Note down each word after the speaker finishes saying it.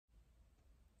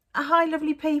Hi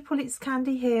lovely people, it's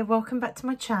Candy here. Welcome back to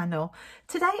my channel.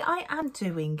 Today I am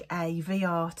doing a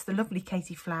VR to the lovely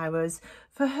Katey Flowers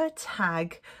for her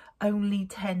tag only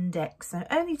 10 decks. So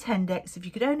only 10 decks, if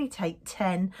you could only take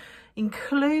 10,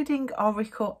 including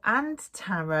Oracle and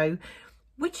Tarot,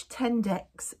 which 10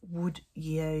 decks would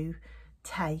you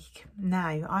take?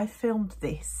 Now, I filmed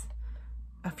this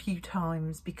a few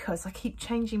times because I keep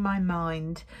changing my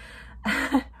mind.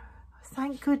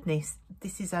 Thank goodness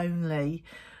this is only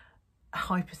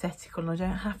hypothetical and I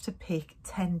don't have to pick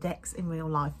 10 decks in real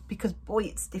life, because boy,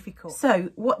 it's difficult. So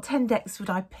what 10 decks would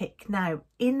I pick? Now,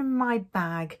 in my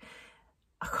bag,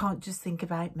 I can't just think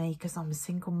about me because I'm a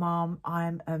single mom.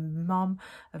 I'm a mom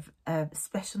of a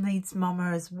special needs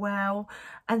mama as well.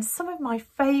 And some of my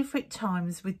favourite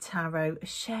times with tarot are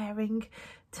sharing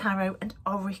tarot and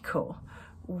oracle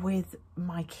with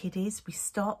my kiddies. We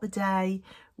start the day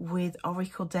with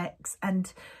oracle decks,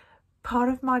 and part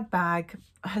of my bag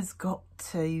has got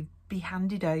to be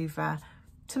handed over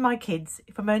to my kids.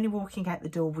 If I'm only walking out the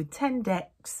door with 10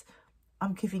 decks,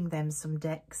 I'm giving them some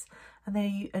decks.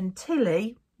 And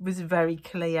Tilly was very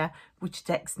clear which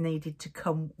decks needed to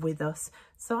come with us.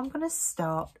 So I'm going to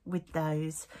start with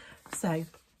those. So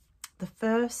the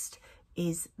first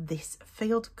is this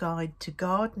Field Guide to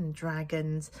Garden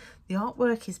Dragons. The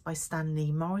artwork is by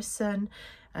Stanley Morrison.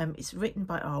 It's written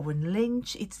by Arwen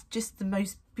Lynch. It's just the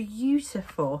most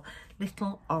beautiful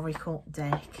little oracle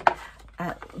deck.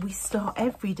 We start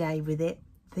every day with it.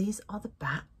 These are the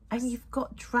backs, and you've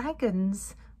got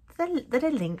dragons that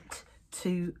are linked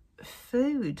to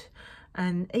food,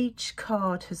 and each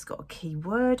card has got a key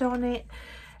word on it.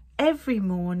 Every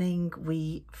morning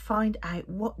we find out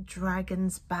what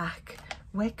dragon's back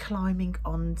we're climbing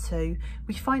onto.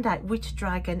 We find out which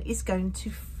dragon is going to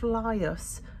fly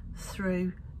us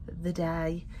through the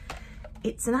day.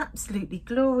 It's an absolutely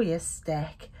glorious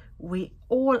deck. We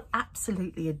all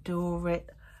absolutely adore it.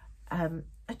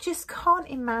 I just can't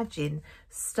imagine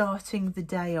starting the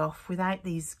day off without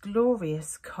these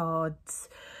glorious cards.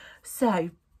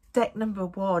 So deck number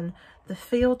one, the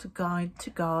Field Guide to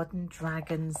Garden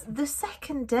Dragons. The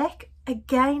second deck,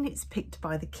 again, it's picked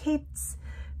by the kids.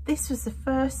 This was the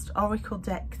first oracle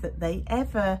deck that they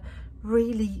ever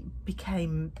really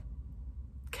became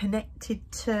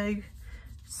connected to.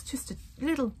 It's just a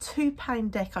little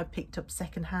 £2 deck I picked up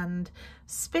secondhand.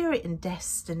 Spirit and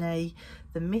Destiny,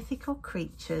 the mythical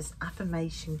creatures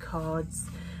affirmation cards.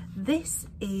 This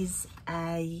is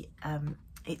a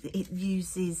it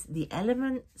uses the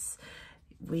elements.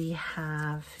 We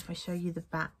have, if I show you the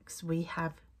backs, we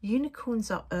have unicorns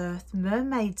are earth,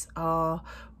 mermaids are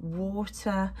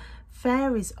water,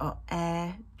 fairies are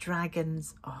air,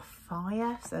 dragons are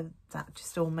fire. So that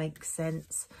just all makes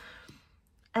sense.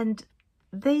 And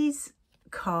these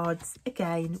cards,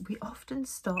 again, we often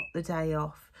start the day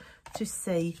off to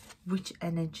see which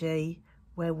energy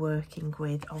we're working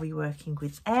with. Are we working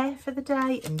with air for the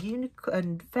day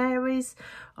and fairies?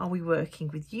 Are we working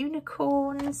with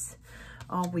unicorns?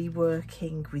 Are we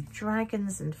working with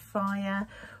dragons and fire?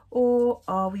 Or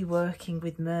are we working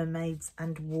with mermaids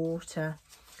and water?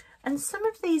 And some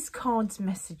of these cards'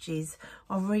 messages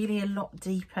are really a lot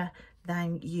deeper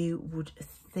than you would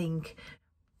think.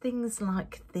 Things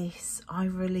like this: I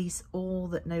release all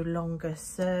that no longer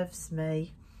serves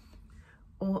me.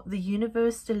 Or the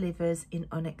universe delivers in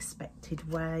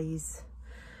unexpected ways.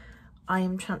 I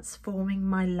am transforming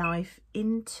my life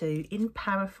in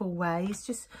powerful ways.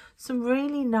 Just some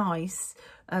really nice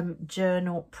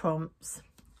journal prompts.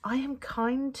 I am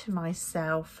kind to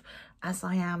myself as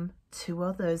I am to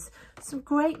others. Some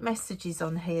great messages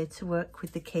on here to work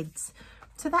with the kids.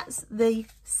 So that's the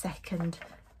second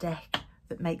deck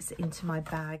that makes it into my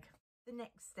bag. The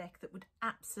next deck that would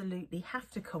absolutely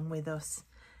have to come with us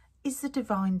is the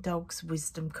Divine Dog's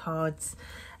Wisdom cards.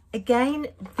 Again,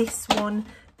 this one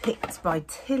picked by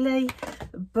Tilly,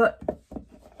 but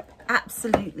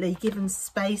absolutely given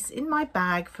space in my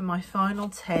bag for my final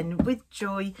 10 with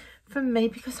joy from me,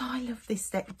 because I love this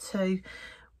deck too.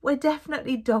 We're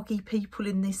definitely doggy people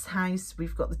in this house.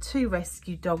 We've got the two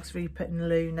rescue dogs, Rupert and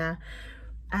Luna,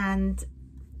 and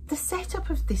the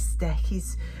setup of this deck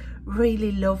is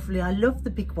really lovely. I love the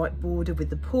big white border with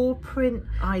the paw print.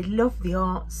 I love the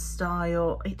art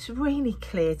style. It's really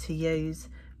clear to use.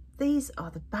 These are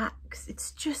the backs.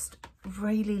 It's just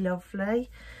really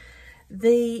lovely.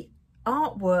 The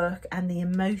artwork and the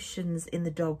emotions in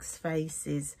the dogs'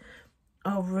 faces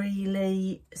are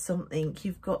really something.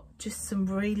 You've got just some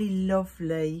really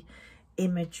lovely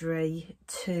imagery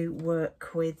to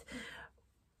work with.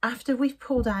 After we've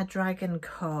pulled our dragon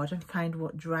card and found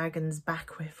what dragon's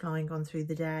back we're flying on through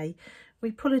the day,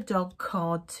 we pull a dog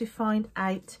card to find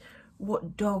out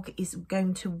what dog is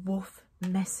going to woof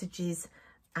messages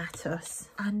at us.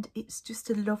 And it's just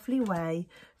a lovely way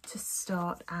to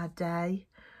start our day.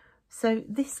 So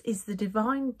this is the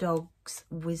Divine Dog's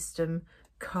Wisdom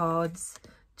cards,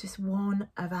 just one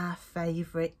of our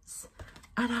favourites.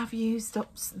 And I've used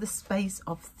up the space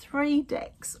of 3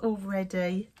 decks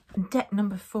already. Deck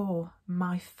number 4,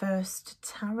 my first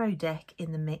tarot deck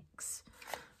in the mix.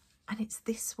 And it's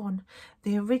this one,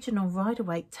 the original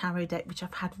Rider-Waite tarot deck, which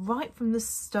I've had right from the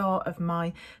start of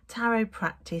my tarot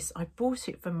practice. I bought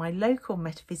it from my local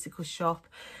metaphysical shop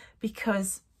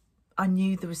because I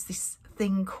knew there was this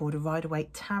thing called a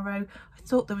Rider-Waite tarot. I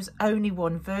thought there was only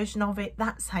one version of it.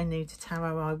 That's how new to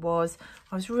tarot I was.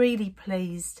 I was really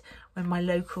pleased when my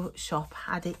local shop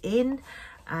had it in,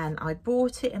 and I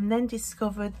bought it, and then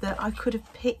discovered that I could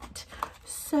have picked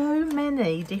so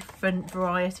many different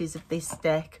varieties of this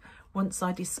deck once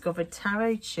I discovered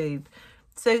Tarot Tube.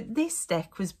 So this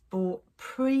deck was bought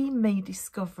pre me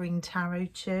discovering Tarot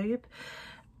Tube.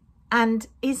 And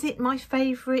is it my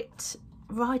favourite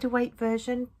Rider-Waite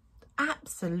version?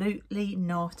 Absolutely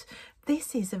not.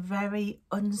 This is a very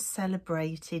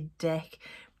uncelebrated deck.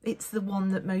 It's the one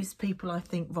that most people, I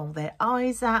think, roll their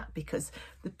eyes at because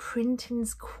the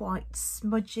printing's quite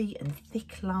smudgy and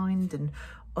thick-lined and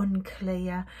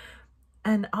unclear.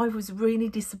 And I was really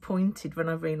disappointed when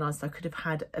I realised I could have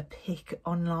had a pick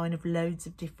online of loads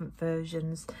of different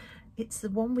versions. It's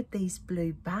the one with these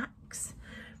blue backs.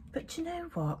 But you know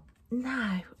what?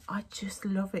 No, I just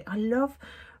love it. I love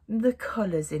the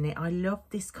colours in it. I love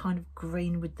this kind of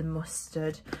green with the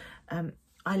mustard.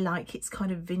 I like its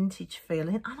kind of vintage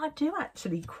feeling, and I do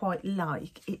actually quite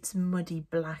like its muddy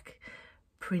black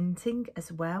printing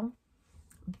as well.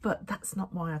 But that's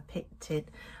not why I picked it.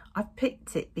 I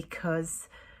picked it because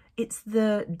it's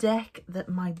the deck that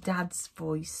my dad's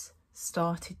voice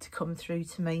started to come through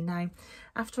to me. Now,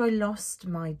 after I lost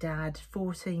my dad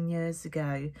 14 years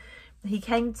ago, he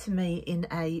came to me in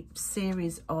a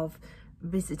series of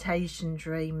visitation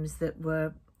dreams that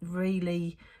were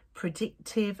really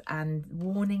predictive and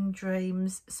warning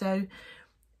dreams. So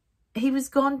he was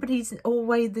gone, but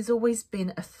there's always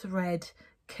been a thread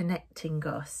connecting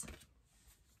us.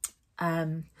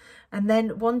 And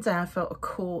then one day I felt a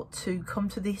call to come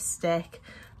to this deck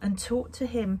and talk to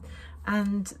him,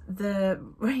 and the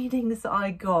readings that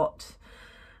I got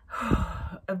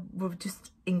were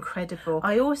just incredible.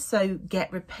 I also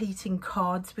get repeating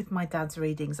cards with my dad's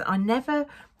readings. I never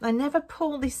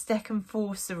pull this deck and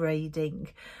force a reading.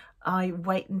 I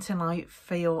wait until I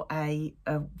feel a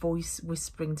voice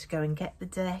whispering to go and get the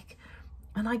deck,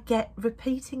 and I get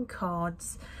repeating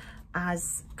cards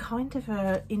as kind of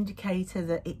a indicator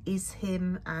that it is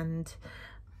him. And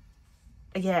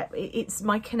yeah, it's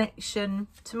my connection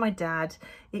to my dad.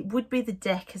 It would be the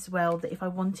deck as well that if I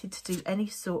wanted to do any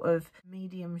sort of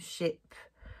mediumship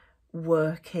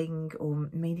working or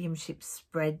mediumship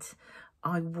spread,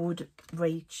 I would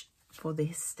reach for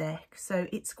this deck. So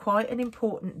it's quite an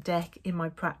important deck in my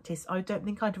practice. I don't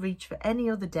think I'd reach for any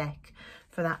other deck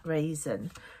for that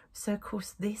reason. So of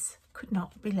course this could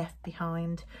not be left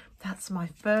behind. That's my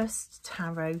first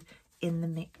tarot in the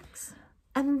mix.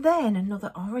 And then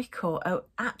another oracle, an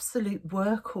absolute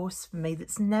workhorse for me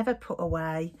that's never put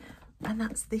away, and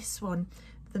that's this one,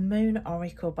 the Moon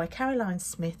Oracle by Caroline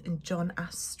Smith and John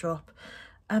Astrop.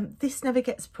 This never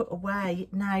gets put away.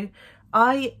 Now,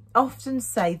 I often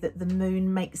say that the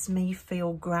moon makes me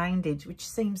feel grounded, which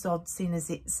seems odd seeing as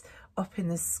it's up in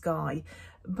the sky,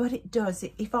 but it does.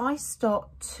 If I start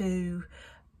to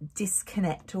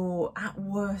disconnect or at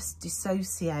worst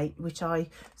dissociate, which I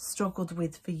struggled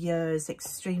with for years,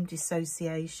 extreme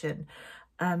dissociation,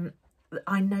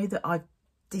 I know that I've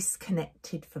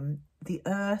disconnected from the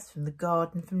earth, from the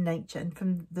garden, from nature, and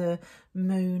from the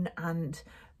moon and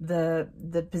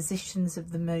the positions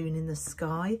of the moon in the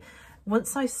sky.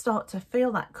 Once I start to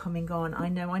feel that coming on, I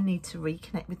know I need to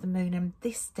reconnect with the moon, and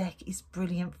this deck is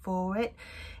brilliant for it.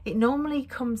 It normally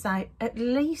comes out at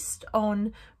least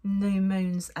on new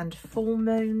moons and full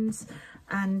moons,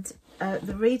 and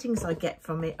the readings I get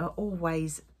from it are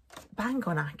always bang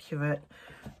on accurate.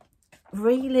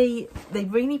 Really, they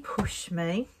really push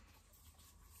me,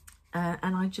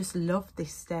 and I just love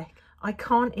this deck. I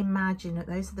can't imagine,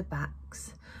 those are the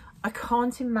backs, I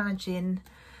can't imagine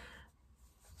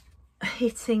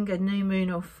hitting a new moon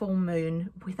or full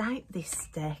moon without this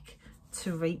deck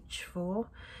to reach for.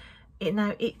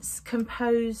 Now it's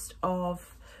composed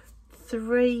of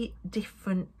 3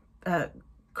 different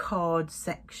card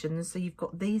sections. So you've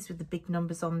got these with the big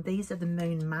numbers on. These are the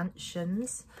moon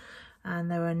mansions, and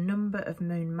there are a number of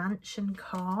moon mansion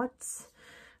cards,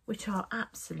 which are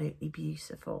absolutely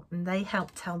beautiful, and they help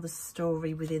tell the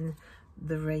story within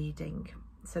the reading.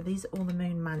 So these are all the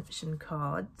Moon Mansion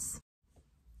cards.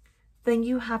 Then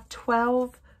you have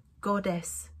 12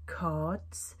 goddess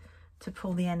cards to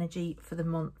pull the energy for the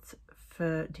month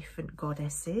for different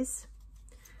goddesses,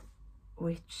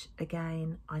 which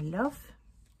again I love,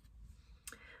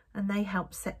 and they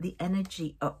help set the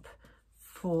energy up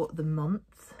for the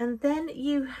month. And then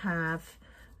you have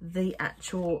the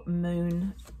actual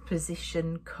moon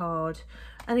position card,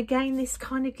 and again this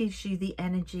kind of gives you the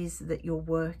energies that you're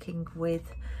working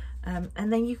with,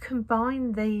 and then you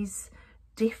combine these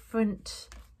different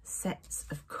sets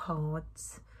of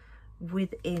cards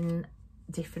within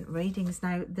different readings.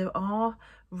 Now there are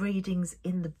readings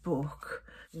in the book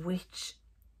which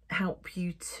help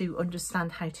you to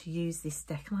understand how to use this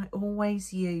deck, and I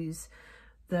always use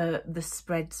the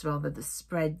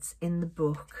spreads in the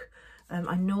book.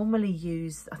 I normally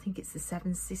use, I think it's the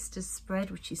Seven Sisters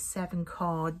spread, which is 7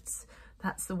 cards.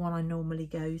 That's the one I normally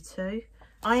go to.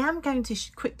 I am going to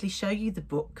quickly show you the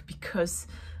book, because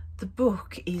the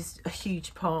book is a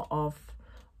huge part of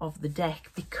the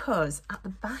deck, because at the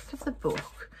back of the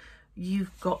book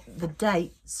you've got the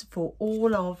dates for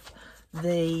all of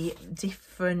the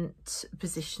different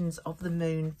positions of the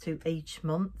moon through each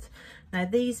month. Now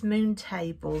these moon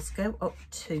tables go up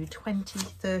to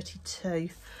 2032,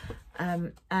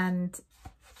 and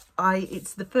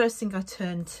it's the first thing I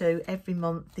turn to every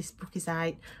month. This book is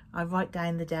out, I write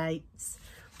down the dates.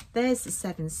 There's the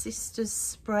Seven Sisters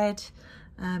spread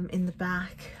in the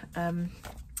back.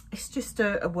 It's just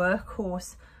a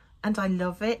workhorse and I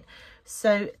love it.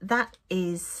 So that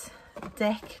is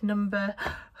deck number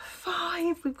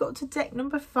 5. We've got to deck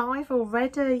number 5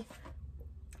 already.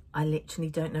 I literally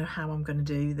don't know how I'm going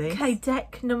to do this. Okay,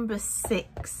 deck number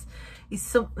 6 is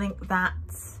something that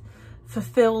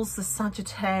fulfills the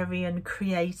Sagittarian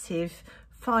creative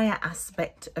fire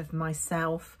aspect of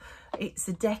myself. It's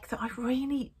a deck that I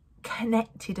really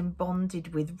connected and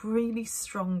bonded with really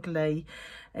strongly,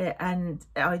 and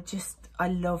I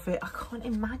love it. I can't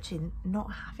imagine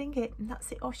not having it, and that's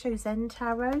the Osho Zen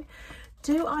Tarot.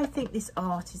 Do I think this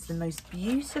art is the most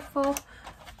beautiful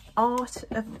art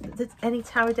of any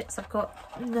tarot decks I've got?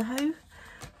 No.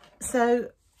 So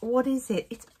what is it?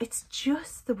 It's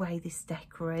just the way this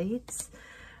deck reads.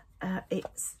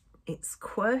 It's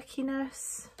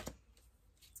quirkiness.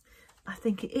 I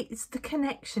think it's the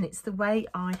connection. It's the way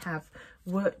I have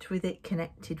worked with it,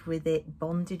 connected with it,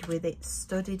 bonded with it,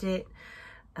 studied it.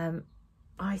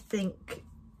 I think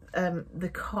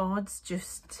the cards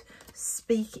just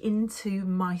speak into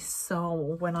my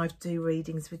soul when I do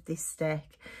readings with this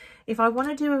deck. If I want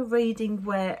to do a reading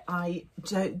where I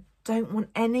don't want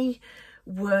any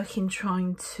work in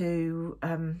trying to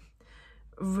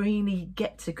really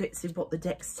get to grips with what the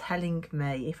deck's telling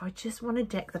me, if I just want a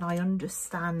deck that I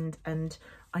understand and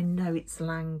I know its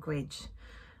language,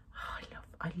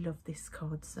 I love this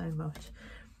card so much,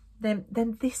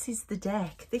 then this is the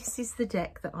deck. This is the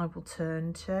deck that I will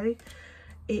turn to.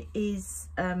 It is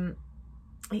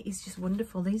just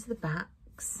wonderful. These are the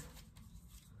backs.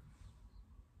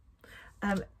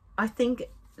 I think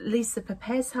Lisa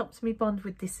Pepez helped me bond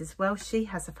with this as well. She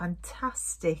has a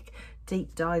fantastic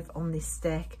deep dive on this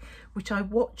deck, which I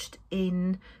watched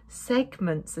in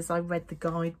segments as I read the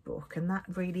guidebook, and that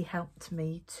really helped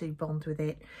me to bond with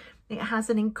it. It has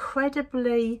an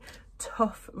incredibly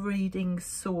tough reading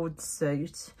sword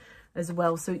suit as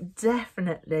well, so it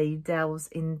definitely delves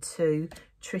into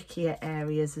trickier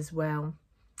areas as well.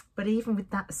 But even with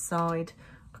that aside,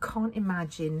 I can't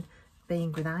imagine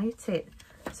being without it.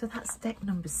 So that's deck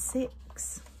number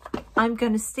 6. I'm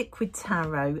going to stick with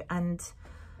tarot, and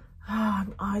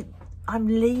I'm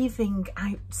leaving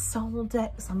out soul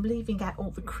decks. I'm leaving out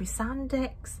all the Chrysan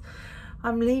decks.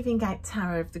 I'm leaving out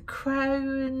Tarot of the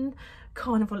Crown,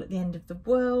 Carnival at the End of the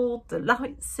World, the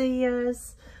Light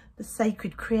Seers, the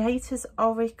Sacred Creators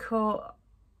Oracle.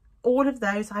 All of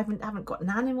those. I haven't got an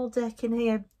animal deck in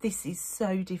here. This is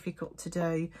so difficult to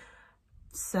do.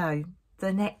 So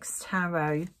the next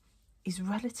tarot is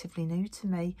relatively new to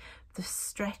me, the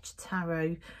Stretch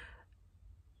Tarot,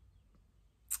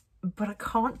 but I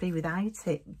can't be without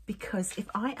it, because if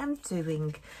I am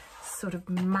doing sort of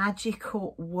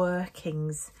magical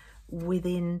workings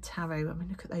within tarot, I mean,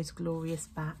 look at those glorious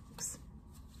backs,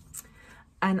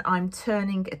 and I'm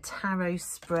turning a tarot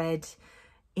spread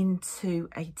into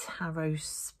a tarot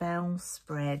spell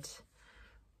spread,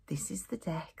 this is the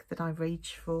deck that I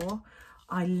reach for.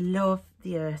 I love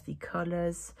the earthy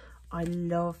colours. I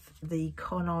love the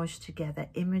collage together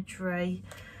imagery.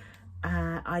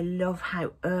 I love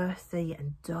how earthy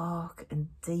and dark and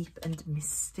deep and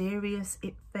mysterious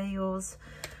it feels.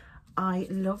 I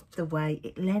love the way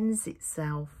it lends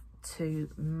itself to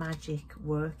magic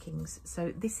workings.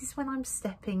 So this is when I'm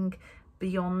stepping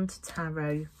beyond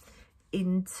tarot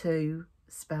into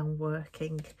spell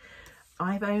working.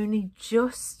 I've only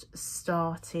just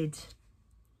started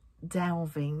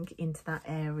delving into that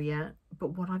area,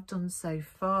 but what I've done so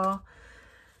far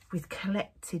with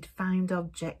collected found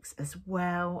objects as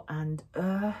well, and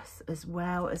earth as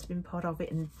well has been part of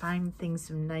it, and found things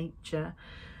from nature,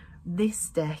 this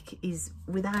deck is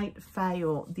without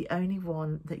fail the only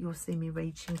one that you'll see me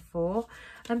reaching for.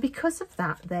 And because of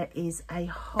that, there is a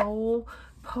whole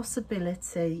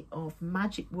possibility of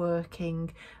magic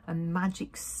working and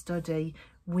magic study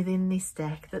within this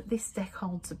deck that this deck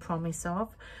holds a promise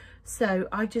of. So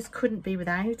I just couldn't be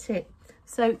without it.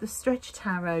 So the Stretch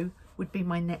Tarot would be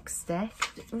my next deck,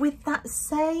 with that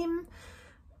same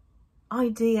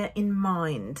idea in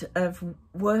mind of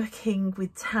working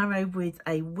with tarot with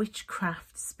a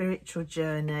witchcraft spiritual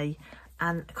journey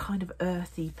and a kind of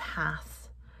earthy path.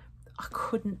 I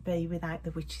couldn't be without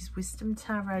the Witch's Wisdom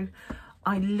Tarot.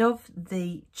 I love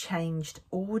the changed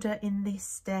order in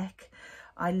this deck.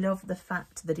 I love the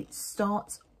fact that it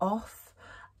starts off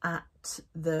at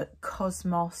the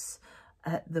Cosmos,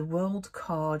 the World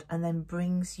card, and then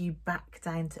brings you back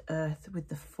down to earth, with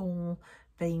the Fall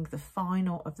being the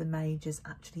final of the majors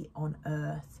actually on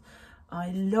earth.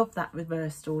 I love that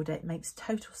reversed order. It makes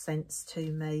total sense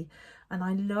to me, and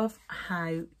I love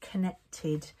how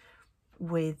connected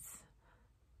with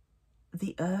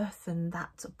the earth and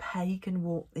that pagan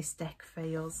walk this deck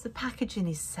feels. The packaging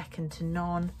is second to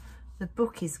none. The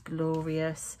book is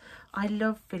glorious. I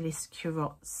love Phyllis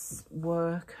Curot's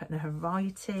work and her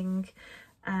writing,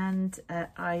 and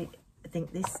I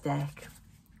think this deck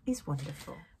is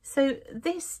wonderful. So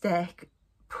this deck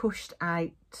pushed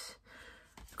out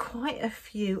quite a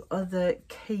few other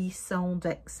key soul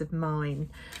decks of mine.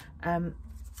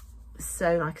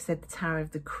 So like I said, the Tower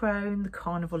of the Crone, the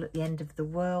Carnival at the End of the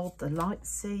World, the Light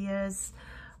Seers,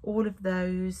 all of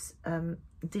those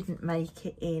didn't make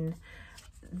it in.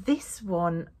 This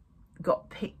one got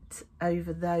picked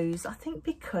over those, I think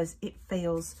because it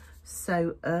feels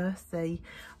so earthy.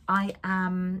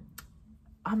 I'm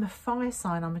a fire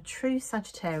sign, I'm a true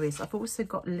Sagittarius. I've also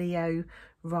got Leo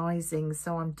rising,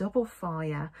 so I'm double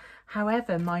fire.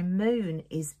 However, my moon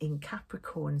is in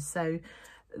Capricorn, so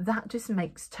that just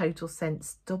makes total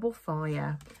sense. Double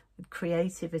fire,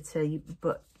 creativity,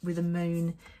 but with a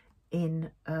moon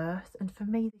in earth. And for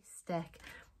me, this deck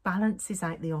balances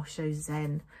out the Osho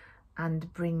Zen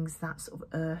and brings that sort of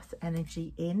earth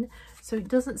energy in. So it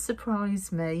doesn't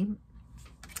surprise me,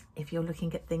 if you're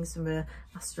looking at things from an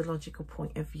astrological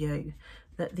point of view,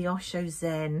 that the Osho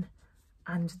Zen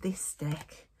and this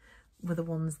deck were the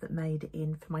ones that made it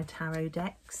in for my tarot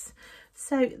decks.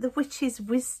 So the Witch's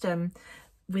Wisdom,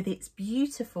 with its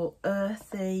beautiful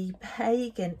earthy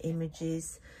pagan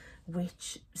images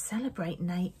which celebrate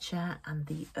nature and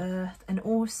the earth, and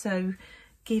also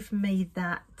give me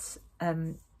that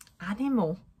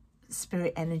animal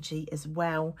spirit energy as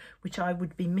well, which I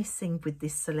would be missing with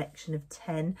this selection of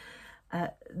 10.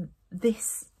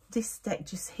 This deck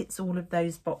just hits all of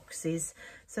those boxes.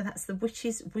 So that's the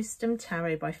Witch's Wisdom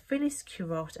Tarot by Phyllis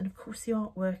Curot, and of course the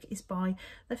artwork is by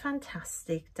the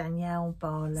fantastic Danielle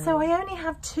Barlow. So I only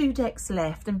have 2 decks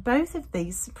left, and both of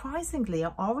these surprisingly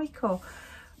are Oracle.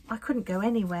 I couldn't go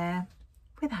anywhere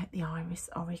without the Iris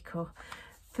Oracle.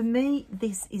 For me,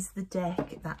 this is the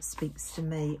deck that speaks to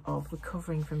me of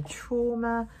recovering from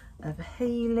trauma, of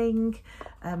healing.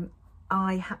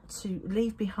 I had to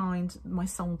leave behind my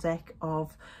soul deck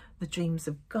of the Dreams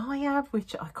of Gaia,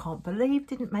 which I can't believe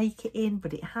didn't make it in,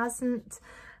 but it hasn't.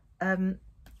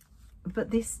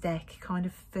 But this deck kind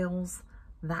of fills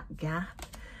that gap.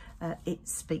 It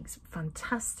speaks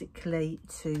fantastically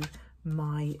to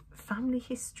my family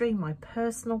history, my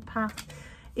personal path.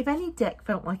 If any deck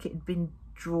felt like it had been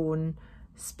drawn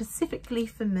specifically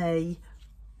for me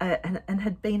and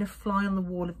had been a fly on the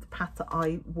wall of the path that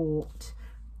I walked,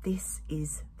 this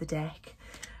is the deck.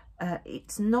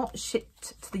 It's not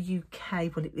shipped to the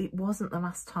UK. Well, it wasn't the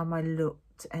last time I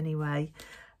looked anyway.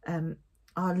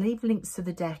 I'll leave links to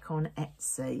the deck on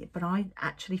Etsy, but I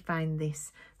actually found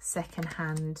this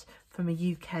secondhand from a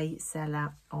UK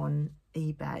seller on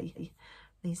eBay.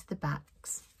 These are the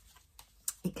backs.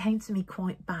 It came to me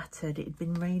quite battered. It had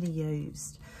been really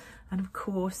used. And of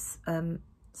course,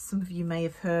 some of you may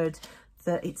have heard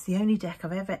that it's the only deck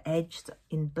I've ever edged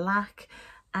in black.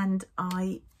 And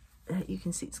you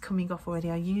can see it's coming off already.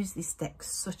 I use this deck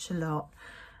such a lot.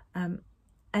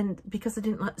 And because I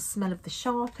didn't like the smell of the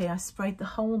Sharpie, I sprayed the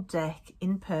whole deck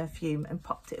in perfume and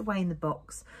popped it away in the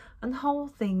box. And the whole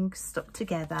thing stuck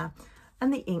together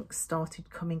and the ink started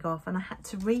coming off, and I had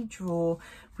to redraw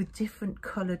with different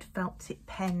coloured felt tip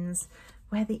pens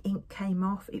where the ink came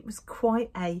off. It was quite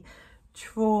a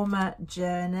trauma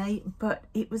journey, but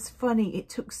it was funny. It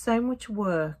took so much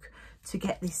work to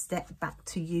get this deck back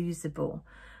to usable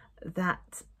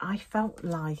that I felt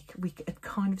like we had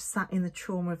kind of sat in the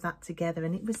trauma of that together,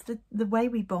 and it was the way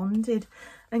we bonded.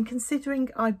 And considering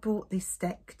I bought this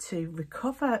deck to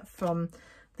recover from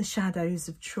the shadows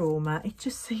of trauma, it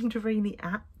just seemed really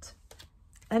apt.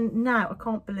 And now I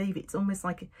can't believe it's almost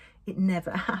like it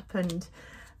never happened,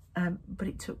 but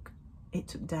it took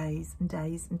days and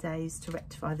days and days to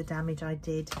rectify the damage I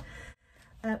did.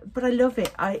 But I love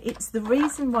it. It's the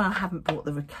reason why I haven't bought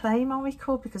the Reclaim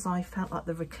Oracle, because I felt like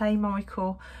the Reclaim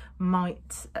Oracle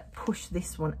might push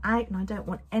this one out, and I don't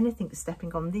want anything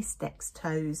stepping on this deck's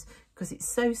toes because it's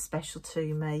so special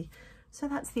to me. So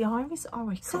that's the Iris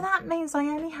Oracle. So that means I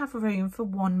only have room for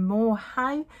one more.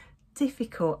 How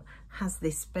difficult has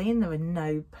this been? There are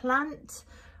no plant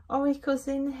oracles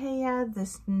in here.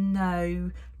 There's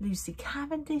no Lucy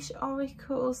Cavendish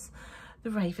oracles.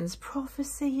 The Raven's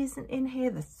Prophecy isn't in here.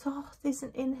 The Thoth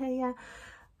isn't in here.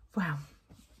 Well,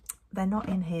 they're not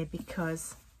in here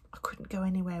because I couldn't go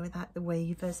anywhere without the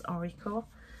Weaver's Oracle.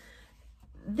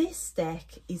 This deck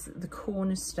is the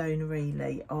cornerstone,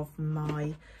 really, of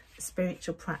my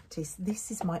spiritual practice.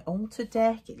 This is my altar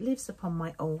deck. It lives upon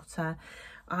my altar.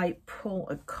 I pull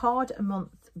a card a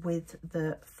month with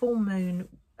the full moon.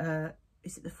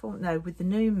 Is it the full? No, with the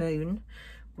new moon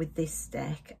with this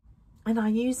deck. And I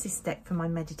use this deck for my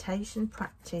meditation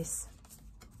practice.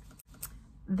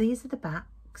 These are the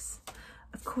backs.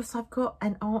 Of course, I've got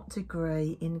an art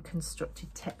degree in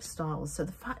constructed textiles, so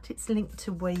the fact it's linked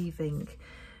to weaving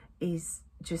is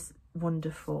just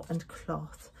wonderful, and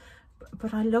cloth.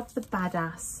 But I love the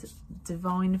badass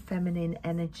divine feminine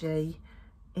energy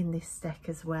in this deck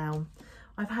as well.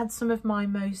 I've had some of my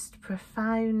most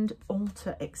profound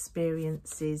altar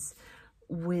experiences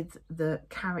with the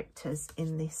characters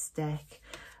in this deck.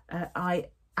 I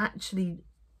actually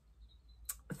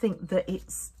think that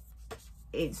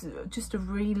it's just a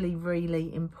really,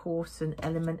 really important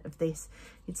element of this.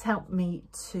 It's helped me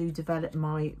to develop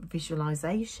my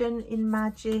visualization in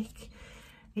magic.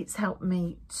 It's helped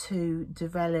me to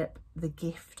develop the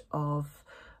gift of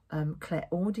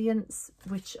clairaudience,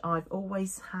 which I've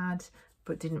always had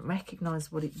but didn't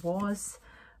recognize what it was.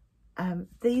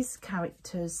 These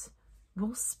characters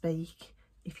will speak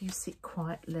if you sit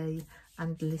quietly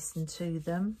and listen to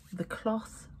them. The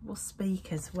cloth will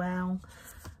speak as well.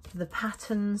 The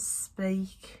patterns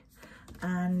speak.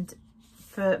 And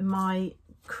for my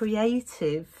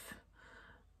creative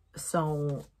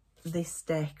soul, this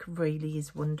deck really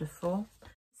is wonderful.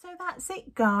 So that's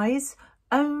it, guys.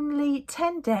 Only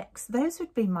 10 decks. Those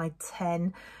would be my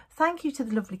 10. Thank you to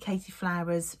the lovely Katey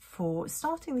Flowers for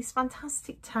starting this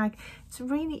fantastic tag. It's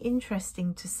really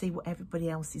interesting to see what everybody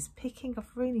else is picking.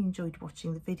 I've really enjoyed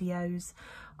watching the videos.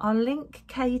 I'll link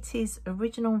Katey's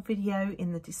original video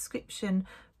in the description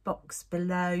box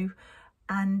below.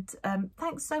 And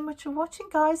thanks so much for watching,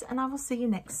 guys, and I will see you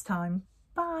next time.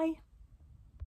 Bye.